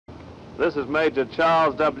This is Major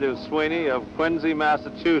Charles W. Sweeney of Quincy,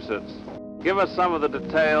 Massachusetts. Give us some of the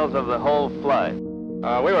details of the whole flight.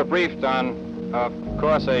 We were briefed on, of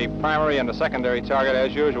course, a primary and a secondary target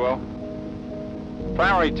as usual.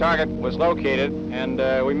 Primary target was located, and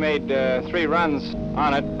we made 3 runs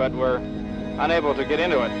on it, but were unable to get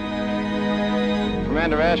into it.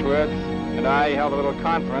 Commander Ashworth and I held a little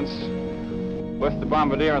conference with the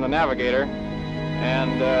bombardier and the navigator,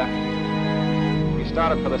 and we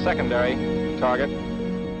started for the secondary target,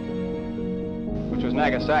 which was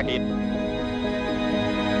Nagasaki.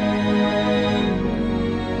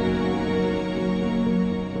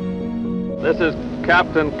 This is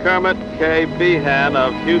Captain Kermit K. Beahan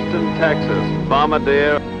of Houston, Texas,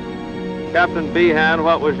 bombardier. Captain Beahan,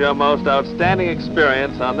 what was your most outstanding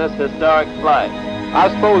experience on this historic flight? I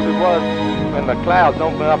suppose it was when the clouds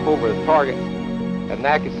opened up over the target at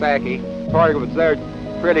Nagasaki. The target was there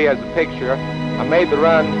pretty as a picture. I made the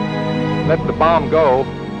run, let the bomb go.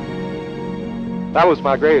 That was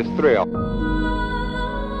my greatest thrill.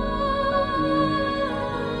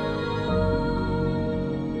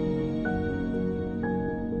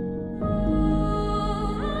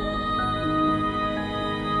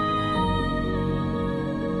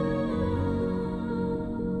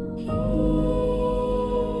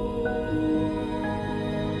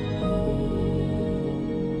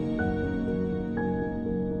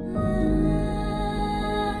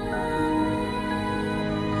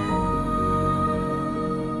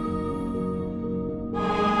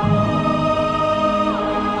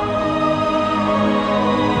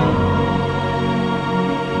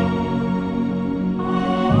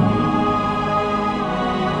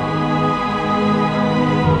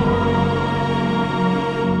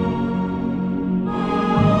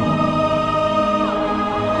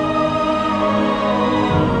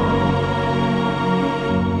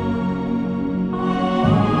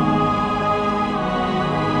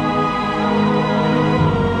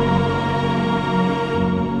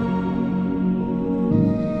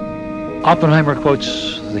 Oppenheimer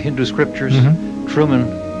quotes the Hindu scriptures. Truman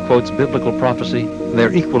quotes biblical prophecy.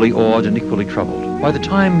 They're equally awed and equally troubled. By the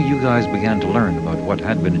time you guys began to learn about what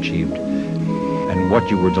had been achieved and what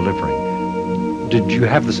you were delivering, did you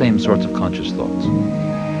have the same sorts of conscious thoughts?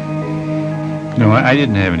 No, I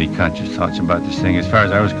didn't have any conscious thoughts about this thing. As far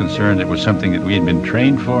as I was concerned, it was something that we had been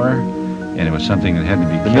trained for, and it was something that had to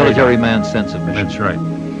be The military man's sense of mission. That's right.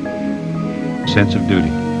 Sense of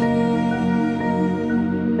duty.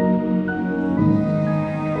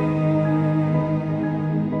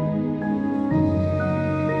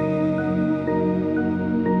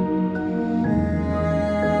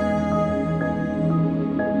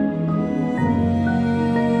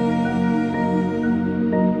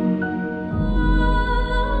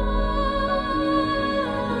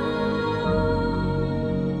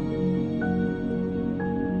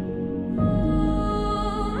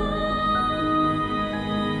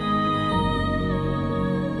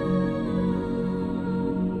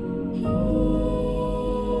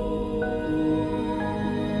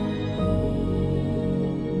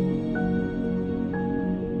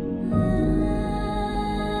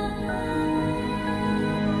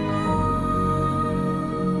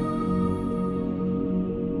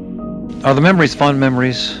 Are the memories fond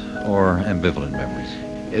memories or ambivalent memories?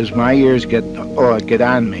 As my years get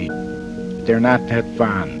on me, they're not that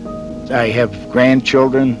fond. I have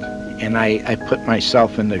grandchildren, and I put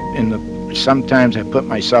myself sometimes I put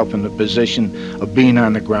myself in the position of being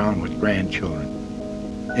on the ground with grandchildren.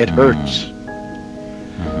 It hurts.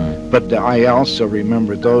 But I also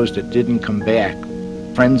remember those that didn't come back,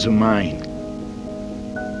 friends of mine.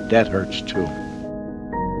 That hurts too.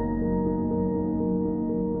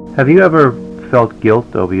 Have you ever felt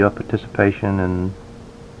guilt over your participation in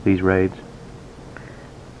these raids?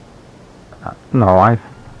 No, I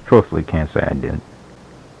truthfully can't say I did.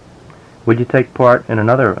 Would you take part in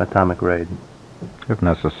another atomic raid? If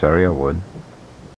necessary, I would.